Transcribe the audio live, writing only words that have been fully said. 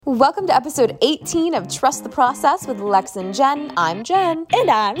Welcome to episode 18 of Trust the Process with Lex and Jen. I'm Jen. And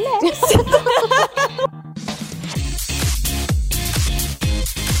I'm Lex.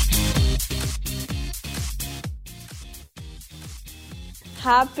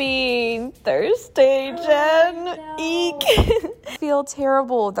 Happy Thursday, Jen. Eek. I feel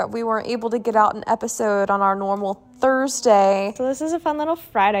terrible that we weren't able to get out an episode on our normal Thursday. So this is a fun little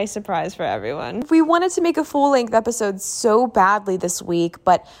Friday surprise for everyone. We wanted to make a full-length episode so badly this week,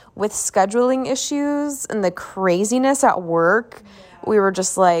 but with scheduling issues and the craziness at work, we were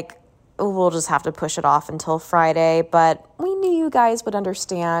just like, we'll just have to push it off until Friday, but we knew you guys would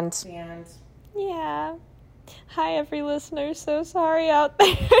understand. Yeah. Hi, every listener. So sorry out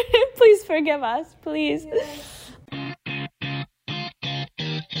there. Please forgive us, please.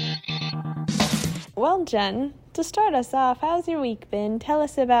 Well, Jen, to start us off, how's your week been? Tell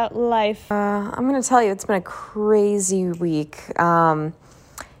us about life. I'm going to tell you, it's been a crazy week.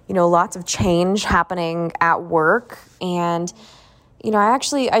 Lots of change happening at work. And,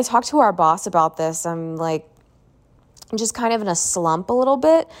 I talked to our boss about this. I'm just kind of in a slump a little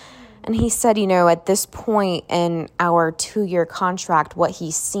bit. And he said, at this point in our 2-year contract, what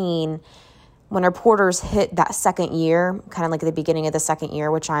he's seen when reporters hit that second year, kind of like at the beginning of the second year,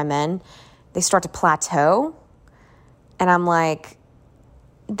 which I'm in, they start to plateau. And I'm like,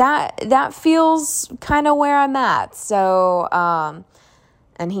 that feels kind of where I'm at. So,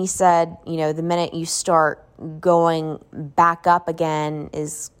 and he said, the minute you start going back up again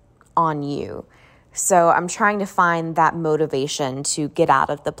is on you. So I'm trying to find that motivation to get out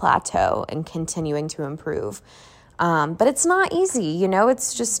of the plateau and continuing to improve. But it's not easy,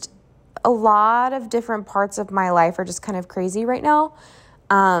 it's just a lot of different parts of my life are just kind of crazy right now.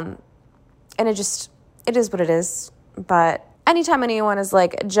 And it is what it is. But anytime anyone is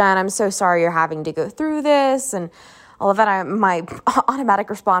like, Jen, I'm so sorry you're having to go through this and all of that, my automatic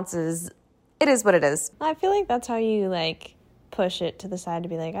response is, it is what it is. I feel like that's how you push it to the side to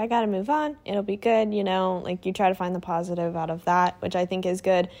be like, I gotta move on, it'll be good, you try to find the positive out of that, which I think is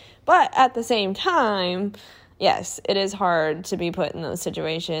good. But at the same time, yes, it is hard to be put in those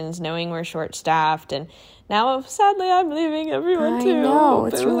situations, knowing we're short-staffed, and now sadly I'm leaving everyone too. I know,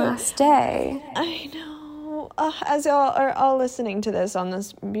 it's your last day. I know. As y'all are all listening to this on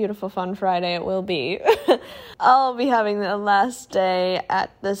this beautiful fun Friday, it will be. I'll be having the last day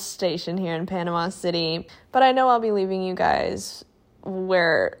at the station here in Panama City, but I know I'll be leaving you guys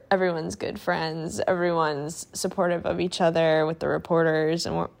where everyone's good friends, everyone's supportive of each other with the reporters,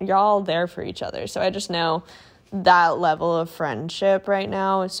 and you're all there for each other. So I just know that level of friendship right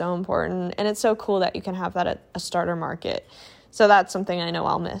now is so important, and it's so cool that you can have that at a starter market. So that's something I know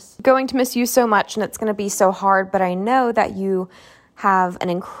I'll miss. Going to miss you so much, and it's going to be so hard, but I know that you have an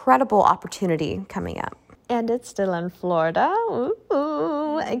incredible opportunity coming up. And it's still in Florida.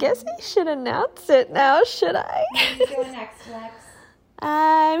 Ooh, I guess I should announce it now, should I? Where are you going next, Lex?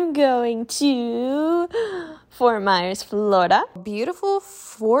 I'm going to Fort Myers, Florida. Beautiful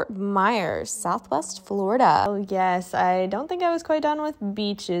Fort Myers, Southwest Florida. Oh, yes. I don't think I was quite done with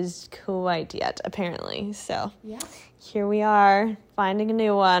beaches quite yet, apparently. So yeah. Here we are, finding a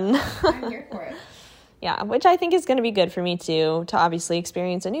new one. I'm here for it. Yeah, which I think is going to be good for me, too, to obviously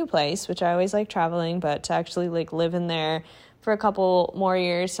experience a new place, which I always like traveling, but to actually, live in there for a couple more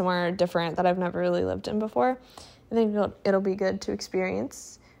years, somewhere different that I've never really lived in before. I think it'll be good to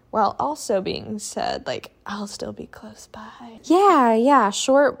experience, while also being said, I'll still be close by. Yeah,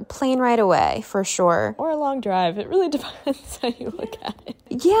 short plane ride away, for sure. Or a long drive. It really depends how you look at it.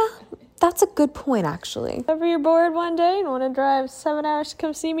 Yeah, that's a good point, actually. If you're bored one day and want to drive 7 hours to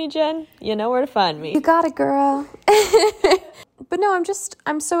come see me, Jen, you know where to find me. You got it, girl. But no,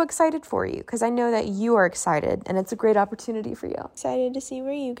 I'm so excited for you because I know that you are excited and it's a great opportunity for you. Excited to see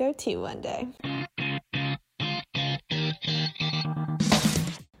where you go to one day.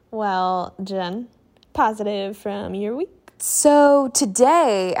 Well, Jen, positive from your week? So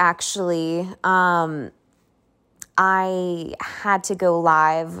today, actually, I had to go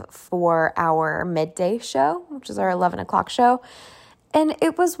live for our midday show, which is our 11 o'clock show. And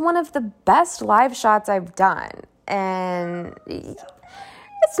it was one of the best live shots I've done. And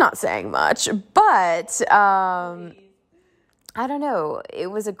it's not saying much, but I don't know. It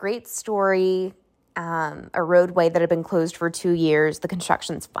was a great story. A roadway that had been closed for 2 years. The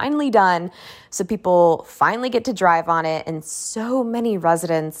construction's finally done, so people finally get to drive on it, and so many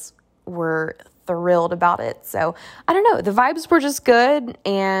residents were thrilled about it. So I don't know, the vibes were just good,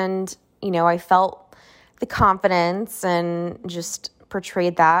 and I felt the confidence and just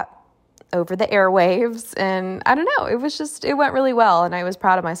portrayed that over the airwaves. And I don't know, it went really well. And I was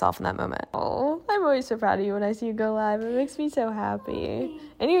proud of myself in that moment. Oh, I'm always so proud of you when I see you go live. It makes me so happy.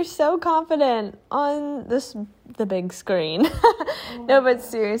 And you're so confident on the big screen. No, but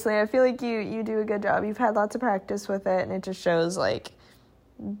seriously, I feel like you do a good job. You've had lots of practice with it, and it just shows like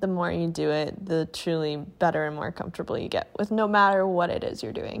the more you do it, the truly better and more comfortable you get with no matter what it is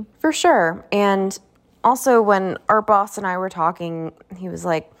you're doing. For sure. And also when our boss and I were talking, he was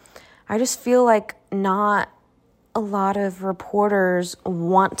like, I just feel like not a lot of reporters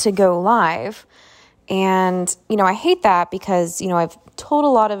want to go live. And, I hate that because, I've told a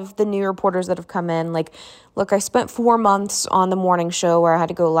lot of the new reporters that have come in, like, look, I spent 4 months on the morning show where I had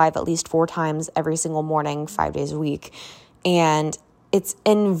to go live at least 4 times every single morning, 5 days a week. And it's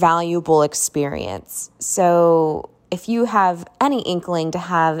invaluable experience. So if you have any inkling to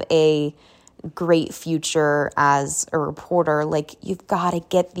have a great future as a reporter, like, you've got to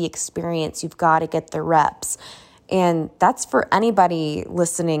get the experience, you've got to get the reps. And that's for anybody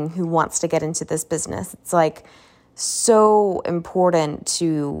listening who wants to get into this business. It's like so important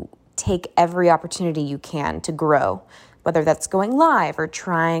to take every opportunity you can to grow, whether that's going live or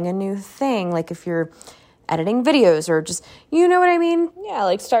trying a new thing. Like if you're editing videos or just, you know what I mean? Yeah,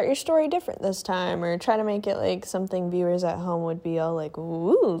 like start your story different this time, or try to make it like something viewers at home would be all like,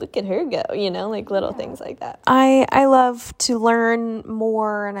 ooh, look at her go, like little things like that. I love to learn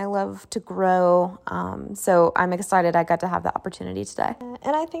more and I love to grow. So I'm excited I got to have the opportunity today.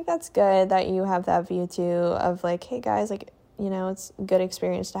 And I think that's good that you have that view too of like, hey guys, like, it's a good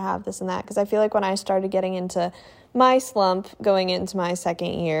experience to have this and that. Because I feel like when I started getting into my slump going into my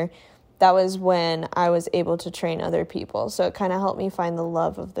second year, that was when I was able to train other people. So it kind of helped me find the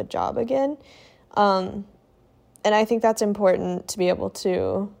love of the job again. And I think that's important to be able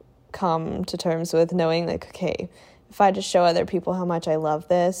to come to terms with, knowing like, okay, if I just show other people how much I love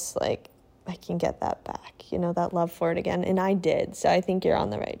this, like I can get that back, that love for it again. And I did. So I think you're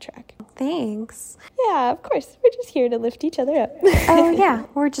on the right track. Thanks. Yeah, of course. We're just here to lift each other up. Oh yeah,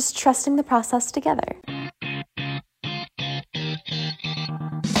 we're just trusting the process together.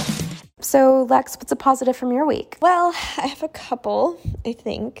 So, Lex, what's a positive from your week? Well, I have a couple, I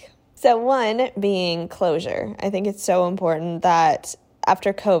think. So one being closure. I think it's so important that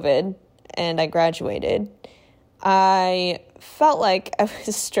after COVID and I graduated, I felt like I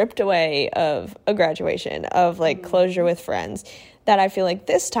was stripped away of a graduation, of like closure with friends, that I feel like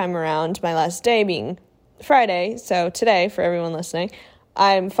this time around, my last day being Friday, so today for everyone listening,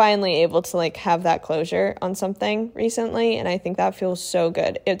 I'm finally able to like have that closure on something recently, and I think that feels so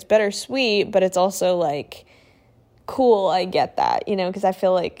good. It's bittersweet, but it's also like cool. I get that, because I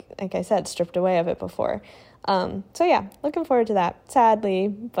feel like I said, stripped away of it before. So yeah, looking forward to that. Sadly,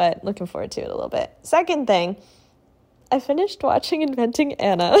 but looking forward to it a little bit. Second thing, I finished watching Inventing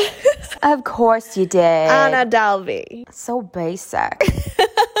Anna. Of course you did. Anna Dalby. So basic.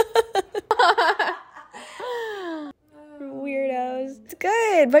 Weirdos. It's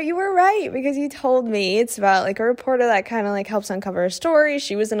good, but you were right, because you told me it's about like a reporter that kind of like helps uncover a story.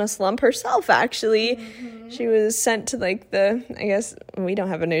 She was in a slump herself, actually. She was sent to like I guess we don't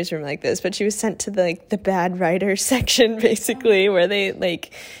have a newsroom like this, but she was sent to the bad writers section, basically, where they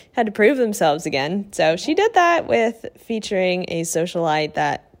like had to prove themselves again. So she did that with featuring a socialite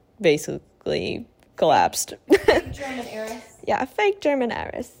that basically collapsed. Fake German heiress. Yeah, a fake German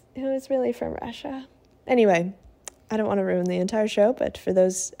heiress who is really from Russia. Anyway, I don't want to ruin the entire show, but for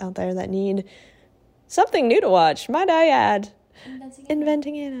those out there that need something new to watch, might I add,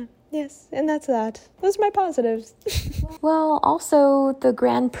 Inventing Anna. Yes, and that's that. Those are my positives. Well, also the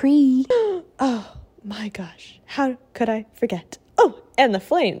Grand Prix. Oh my gosh, how could I forget? Oh, and the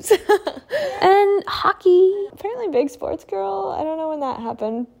Flames. And hockey. Apparently big sports girl. I don't know when that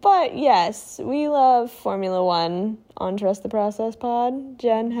happened. But yes, we love Formula One on Trust the Process Pod.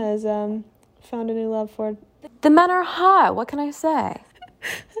 Jen has found a new love for it. The men are hot. What can I say?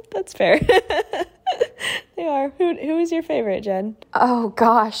 That's fair. They are. Who is your favorite, Jen? Oh,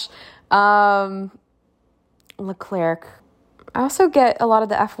 gosh. Leclerc. I also get a lot of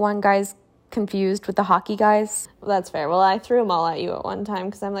the F1 guys confused with the hockey guys. That's fair. Well, I threw them all at you at one time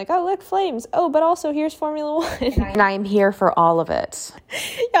because I'm like, oh, look, Flames. Oh, but also here's Formula One. And I'm here for all of it.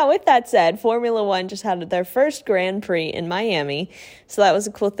 Yeah, with that said, Formula One just had their first Grand Prix in Miami. So that was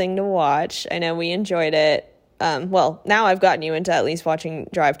a cool thing to watch. I know we enjoyed it. Well, now I've gotten you into at least watching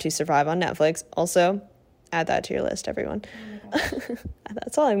Drive to Survive on Netflix. Also, add that to your list, everyone.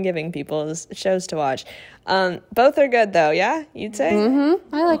 That's all I'm giving people is shows to watch. Both are good, though, yeah? You'd say?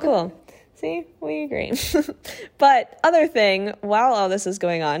 Mm-hmm. I like cool. See, we agree. But other thing, while all this is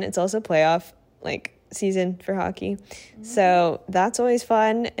going on, it's also playoff, like, season for hockey. So that's always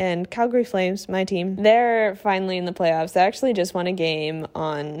fun. And Calgary Flames, my team, they're finally in the playoffs. They actually just won a game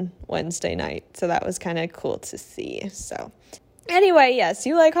on Wednesday night. So that was kind of cool to see. So anyway, yes,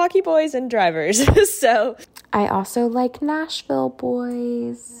 you like hockey boys and drivers. So I also like Nashville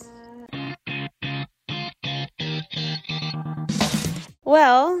boys.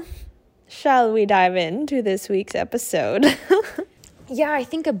 Well, shall we dive into this week's episode? Yeah, I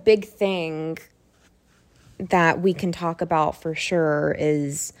think a big thing that we can talk about for sure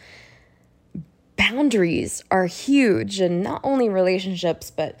is boundaries are huge, and not only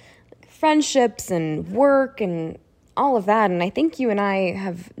relationships, but friendships and work and all of that. And I think you and I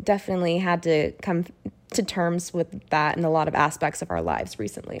have definitely had to come to terms with that in a lot of aspects of our lives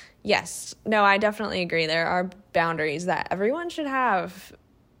recently. Yes. No, I definitely agree. There are boundaries that everyone should have,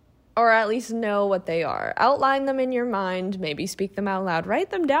 or at least know what they are. Outline them in your mind, maybe speak them out loud, write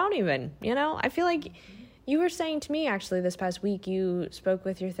them down even. You know, I feel like you were saying to me actually this past week, you spoke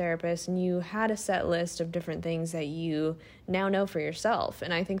with your therapist and you had a set list of different things that you now know for yourself.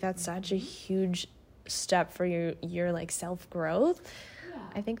 And I think that's such a huge step for your like self-growth.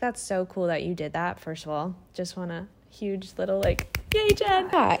 I think that's so cool that you did that, first of all. Just want a huge little, like, yay, Jen.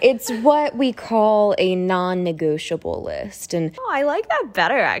 Yeah, it's what we call a non-negotiable list. And I like that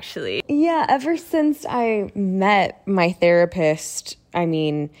better, actually. yeah, ever since I met my therapist, I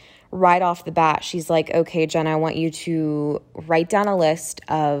mean, right off the bat, she's like, okay, Jen, I want you to write down a list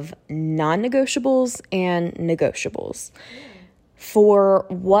of non-negotiables and negotiables for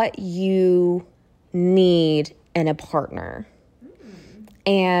what you need in a partner.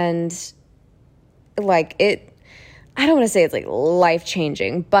 And like I don't want to say it's like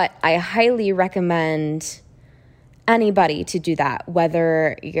life-changing, but I highly recommend anybody to do that,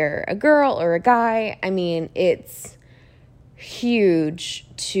 whether you're a girl or a guy. I mean, it's huge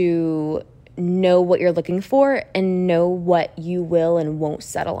to know what you're looking for and know what you will and won't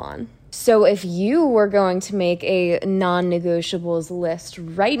settle on. So if you were going to make a non-negotiables list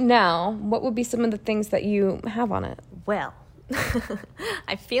right now, what would be some of the things that you have on it? Well,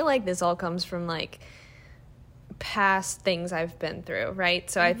 I feel like this all comes from like past things I've been through, right?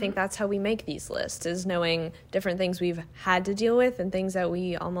 So I think that's how we make these lists, is knowing different things we've had to deal with and things that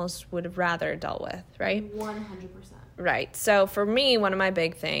we almost would have rather dealt with, right? 100%. Right. So for me, one of my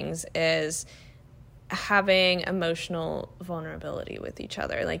big things is having emotional vulnerability with each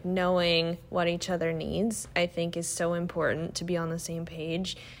other, like knowing what each other needs, I think is so important to be on the same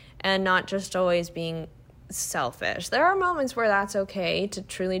page and not just always being selfish. There are moments where that's okay to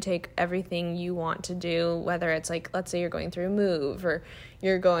truly take everything you want to do, whether it's like, let's say you're going through a move or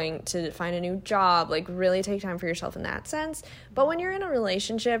you're going to find a new job, like really take time for yourself in that sense. But when you're in a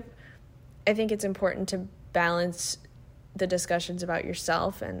relationship, I think it's important to balance the discussions about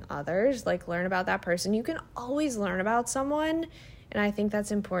yourself and others, like learn about that person. You can always learn about someone, and I think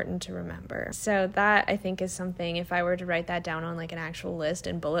that's important to remember. So that, I think, is something, if I were to write that down on like an actual list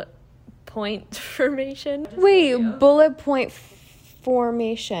in bullet point formation. Wait, bullet point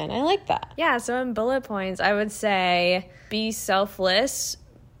formation. I like that. Yeah, so in bullet points, I would say be selfless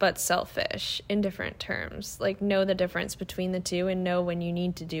but selfish in different terms. Like know the difference between the two and know when you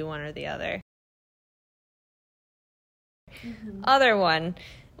need to do one or the other. Other one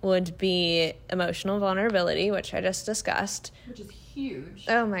would be emotional vulnerability, which I just discussed. Which is huge.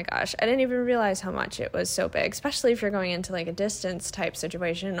 Oh my gosh, I didn't even realize how much it was so big, especially if you're going into like a distance type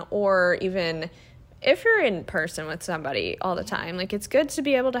situation, or even if you're in person with somebody all the time. Like it's good to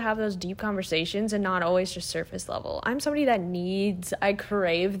be able to have those deep conversations and not always just surface level. I'm somebody that I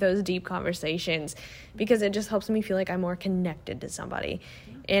crave those deep conversations because it just helps me feel like I'm more connected to somebody.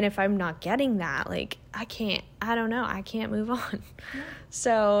 And if I'm not getting that, like I can't move on.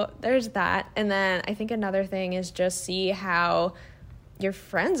 So there's that. And then I think another thing is just see how your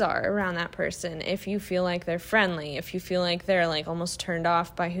friends are around that person. If you feel like they're friendly, if you feel like they're like almost turned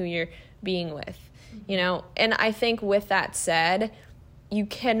off by who you're being with, you know. And I think with that said, you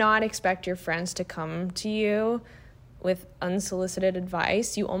cannot expect your friends to come to you with unsolicited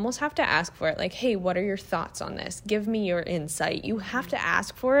advice. You almost have to ask for it. Like, hey, what are your thoughts on this? Give me your insight. You have to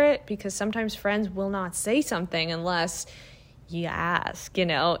ask for it because sometimes friends will not say something unless you ask, you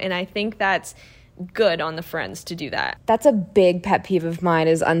know. And I think that's good on the friends to do that. That's a big pet peeve of mine,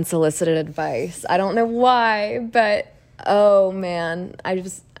 is unsolicited advice. I don't know why, but oh man,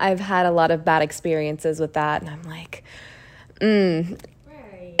 I've had a lot of bad experiences with that, and I'm like,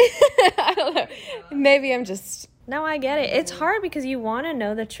 right. I don't know. Maybe I'm just... No, I get it. It's hard because you want to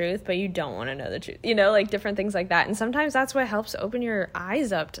know the truth, but you don't want to know the truth. You know, like different things like that. And sometimes that's what helps open your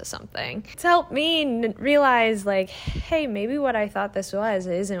eyes up to something. It's helped me realize, like, hey, maybe what I thought this was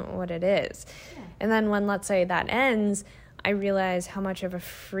isn't what it is. Yeah. And then when, let's say, that ends, I realize how much of a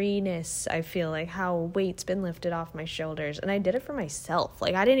freeness I feel, like how weight's been lifted off my shoulders. And I did it for myself.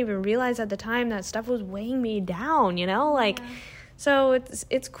 Like, I didn't even realize at the time that stuff was weighing me down, you know? Like, so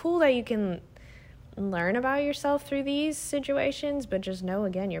it's cool that you can learn about yourself through these situations, but just know,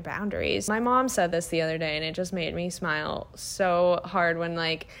 again, your boundaries. My mom said this the other day, and it just made me smile so hard when,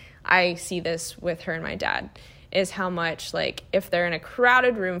 like, I see this with her and my dad, is how much, like, if they're in a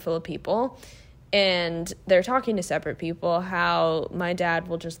crowded room full of people and they're talking to separate people, how my dad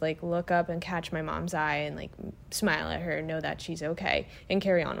will just, like, look up and catch my mom's eye and, like, smile at her and know that she's okay and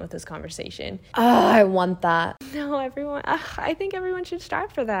carry on with this conversation. Oh, I want that. No, I think everyone should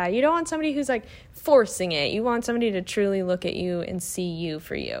strive for that. You don't want somebody who's, like, forcing it. You want somebody to truly look at you and see you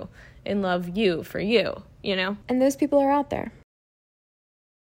for you and love you for you, you know? And those people are out there.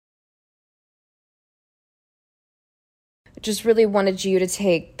 Just really wanted you to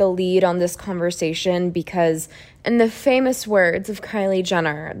take the lead on this conversation because, in the famous words of Kylie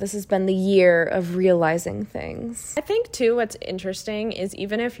Jenner, this has been the year of realizing things. I think, too, what's interesting is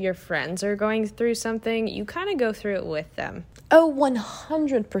even if your friends are going through something, you kind of go through it with them. Oh,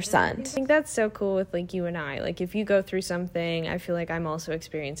 100%. I think that's so cool with, like, you and I. Like, if you go through something, I feel like I'm also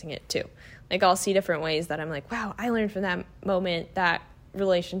experiencing it, too. Like, I'll see different ways that I'm like, wow, I learned from that moment, that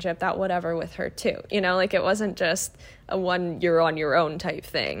relationship, that whatever with her too, you know, like it wasn't just a one you're on your own type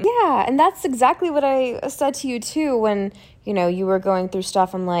thing. Yeah, and that's exactly what I said to you too when, you know, you were going through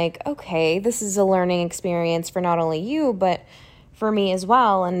stuff. I'm like, okay, this is a learning experience for not only you but for me as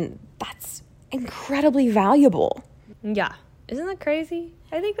well, and that's incredibly valuable. Yeah, isn't that crazy?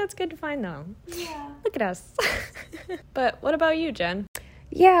 I think that's good to find though. Yeah, look at us. But what about you, Jen?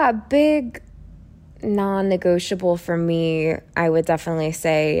 Yeah, big non-negotiable for me, I would definitely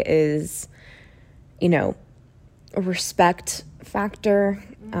say, is, you know, a respect factor.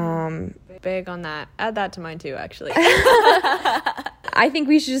 Big on that. Add that to mine too, actually. I think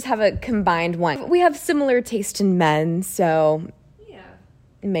we should just have a combined one. We have similar taste in men, so yeah,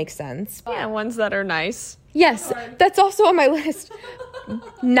 it makes sense. Yeah, ones that are nice. Yes, that's also on my list.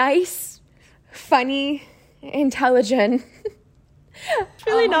 Nice, funny, intelligent. It's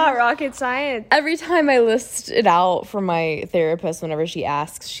really not rocket science. Every time I list it out for my therapist, whenever she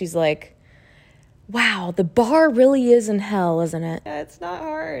asks, she's like, wow, the bar really is in hell, isn't it? Yeah, it's not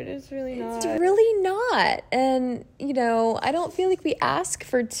hard. It's really not. It's really not. And, you know, I don't feel like we ask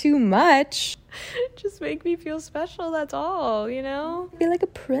for too much. Just make me feel special, that's all, you know? Be like a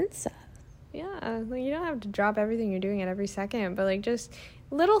princess. Yeah, like you don't have to drop everything you're doing at every second, but like just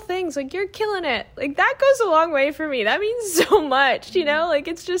little things, like you're killing it. Like that goes a long way for me. That means so much, you know? Like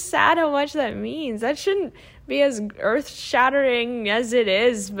it's just sad how much that means. That shouldn't be as earth-shattering as it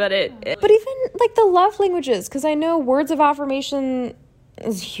is, but it But even like the love languages, because I know words of affirmation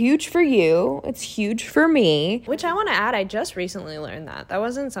is huge for you. It's huge for me. Which I want to add, I just recently learned that. That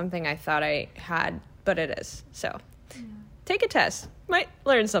wasn't something I thought I had, but it is. So take a test. Might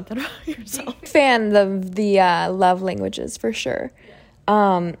learn something about yourself. Fan of the love languages for sure.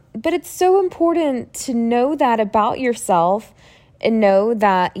 But it's so important to know that about yourself and know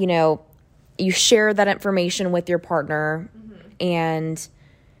that, you know, you share that information with your partner and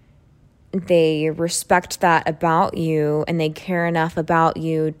they respect that about you and they care enough about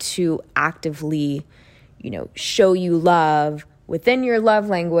you to actively, you know, show you love within your love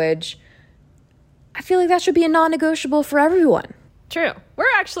language. I feel like that should be a non-negotiable for everyone. True. We're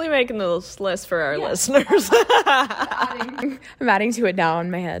actually making this list for our listeners. I'm adding to it now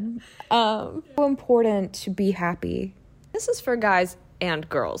in my head. So important to be happy. This is for guys and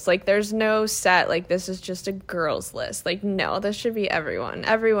girls. Like, there's no set, like, this is just a girls list. Like, no, this should be everyone.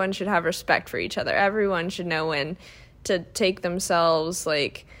 Everyone should have respect for each other. Everyone should know when to take themselves,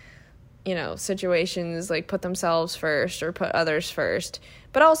 like, you know, situations, like, put themselves first or put others first.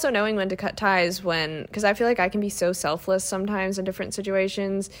 But also knowing when to cut ties when, because I feel like I can be so selfless sometimes in different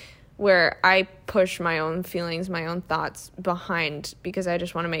situations where I push my own feelings, my own thoughts behind because I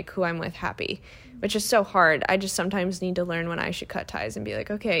just want to make who I'm with happy, which is so hard. I just sometimes need to learn when I should cut ties and be like,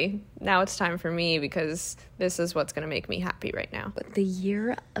 okay, now it's time for me because this is what's going to make me happy right now. But the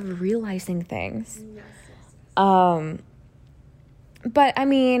year of realizing things. Yes. But I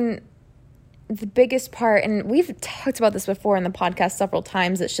mean, the biggest part, and we've talked about this before in the podcast several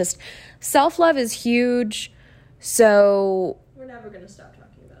times, it's just self-love is huge. So we're never going to stop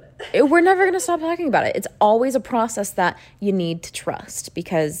talking about it. We're never going to stop talking about it. It's always a process that you need to trust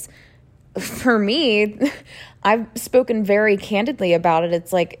because for me, I've spoken very candidly about it.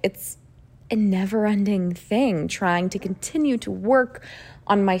 It's like, it's a never-ending thing trying to continue to work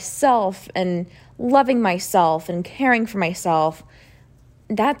on myself and loving myself and caring for myself.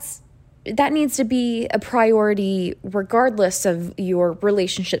 That's that needs to be a priority regardless of your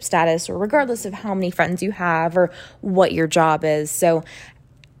relationship status or regardless of how many friends you have or what your job is. So,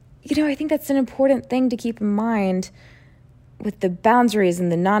 I think that's an important thing to keep in mind with the boundaries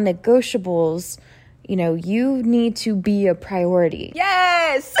and the non-negotiables. You need to be a priority.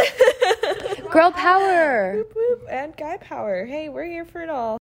 Yes! Girl power! Whoop, whoop. And guy power. Hey, we're here for it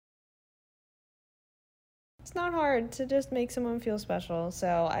all. It's not hard to just make someone feel special.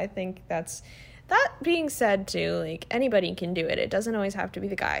 So I think that being said too, like, anybody can do it. It doesn't always have to be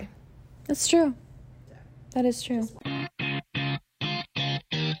the guy. That's true. That is true.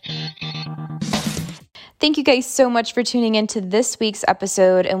 Thank you guys so much for tuning into this week's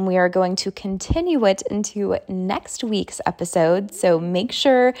episode, and we are going to continue it into next week's episode. So make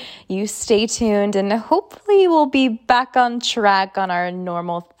sure you stay tuned, and hopefully we'll be back on track on our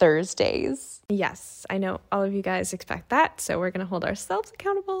normal Thursdays. Yes, I know all of you guys expect that, so we're going to hold ourselves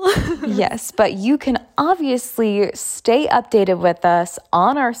accountable. Yes, but you can obviously stay updated with us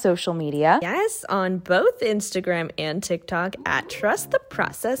on our social media. Yes, on both Instagram and TikTok at Trust the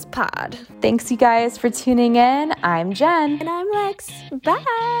Process Pod. Thanks, you guys, for tuning in. I'm Jen. And I'm Lex.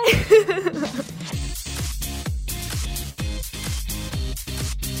 Bye!